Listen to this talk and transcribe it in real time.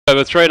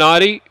Over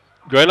 390.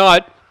 Green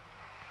light.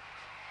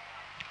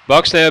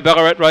 Box now,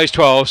 Ballarat race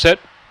 12. Set.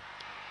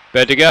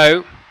 About to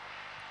go.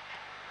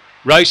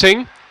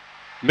 Racing.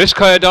 Miss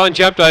Cloud9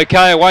 jumped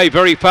okay away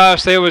very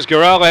fast. There was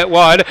Garral out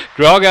wide.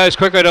 Garral goes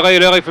quicker to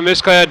lead early from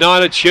Miss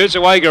Cloud9. It shoots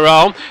away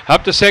Garral.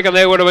 Up to second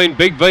there would have been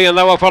Big V, and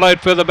they were followed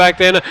further back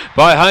then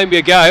by Home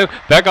You Go.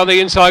 Back on the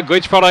inside,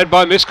 Glitch followed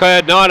by Miss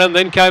Cloud9, and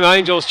then came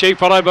Angel's Chief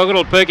followed by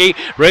Little Perky.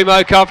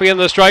 Remo Coffee in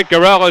the straight.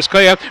 Garral is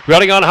clear.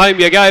 Running on Home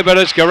You Go, but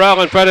it's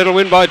Garral in front. It'll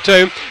win by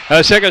 2.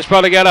 Second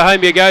spot to go to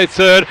Home You Go.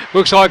 Third.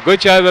 Looks like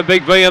Glitch over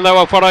Big V, and they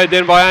were followed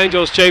then by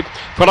Angel's Chief,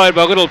 followed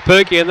by Little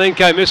Perky, and then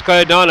came Miss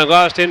Cloud9, and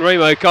last in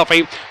Remo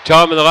Coffee.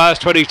 Time in the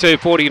last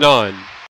 22:49.